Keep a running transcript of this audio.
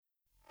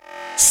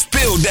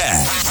Spill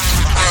that.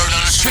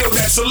 Spill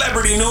that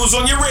celebrity news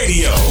on your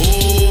radio.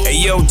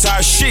 Hey, yo,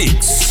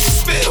 Tashiks.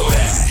 Spill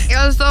that.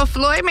 Yo, so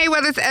Floyd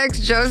Mayweather's ex,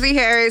 Josie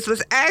Harris,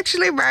 was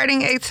actually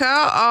writing a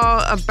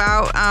tell-all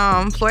about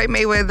Floyd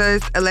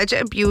Mayweather's alleged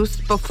abuse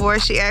before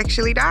she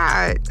actually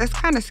died. That's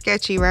kind of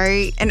sketchy,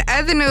 right? In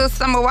other news,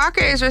 Summer Walker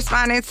is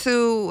responding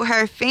to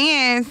her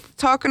fans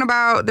talking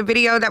about the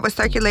video that was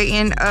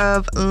circulating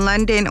of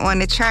London on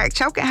the track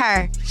choking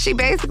her. She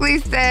basically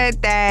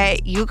said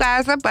that you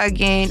guys are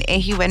bugging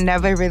and he would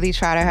never really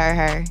try to hurt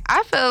her.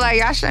 I feel like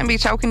y'all shouldn't be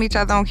choking each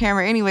other on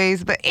camera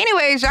anyways. But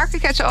anyways, y'all can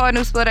catch all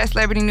new Spill That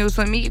Celebrity News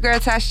with me, your girl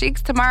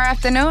Tashiks, tomorrow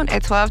afternoon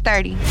at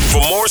 12:30.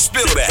 For more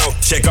Spill That,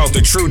 check out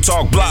the True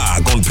Talk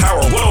blog on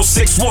Power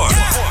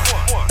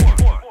 1061.